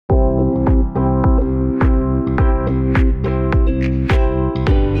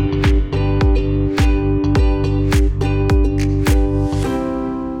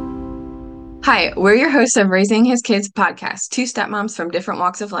Hi, we're your hosts of Raising His Kids podcast, two stepmoms from different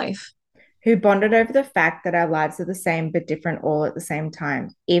walks of life. Who bonded over the fact that our lives are the same but different all at the same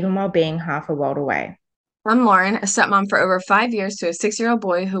time, even while being half a world away. I'm Lauren, a stepmom for over 5 years to a 6-year-old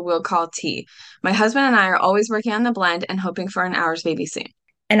boy who we'll call T. My husband and I are always working on the blend and hoping for an ours baby soon.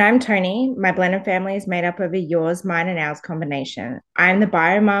 And I'm Tony. My blended family is made up of a yours, mine, and ours combination. I'm the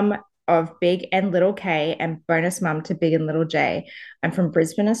bio mum of Big and Little K and bonus mum to Big and Little J. I'm from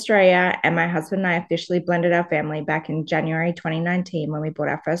Brisbane, Australia, and my husband and I officially blended our family back in January 2019 when we bought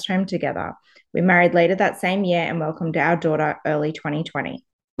our first home together. We married later that same year and welcomed our daughter early 2020.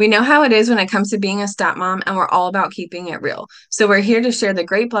 We know how it is when it comes to being a stepmom, and we're all about keeping it real. So we're here to share the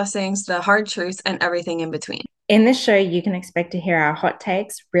great blessings, the hard truths, and everything in between. In this show, you can expect to hear our hot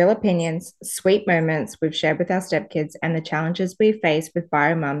takes, real opinions, sweet moments we've shared with our stepkids, and the challenges we face with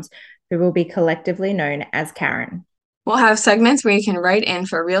bio mums who will be collectively known as Karen. We'll have segments where you can write in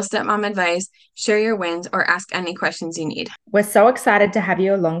for real stepmom advice, share your wins, or ask any questions you need. We're so excited to have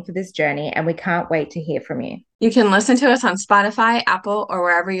you along for this journey, and we can't wait to hear from you. You can listen to us on Spotify, Apple, or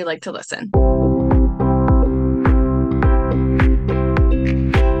wherever you like to listen.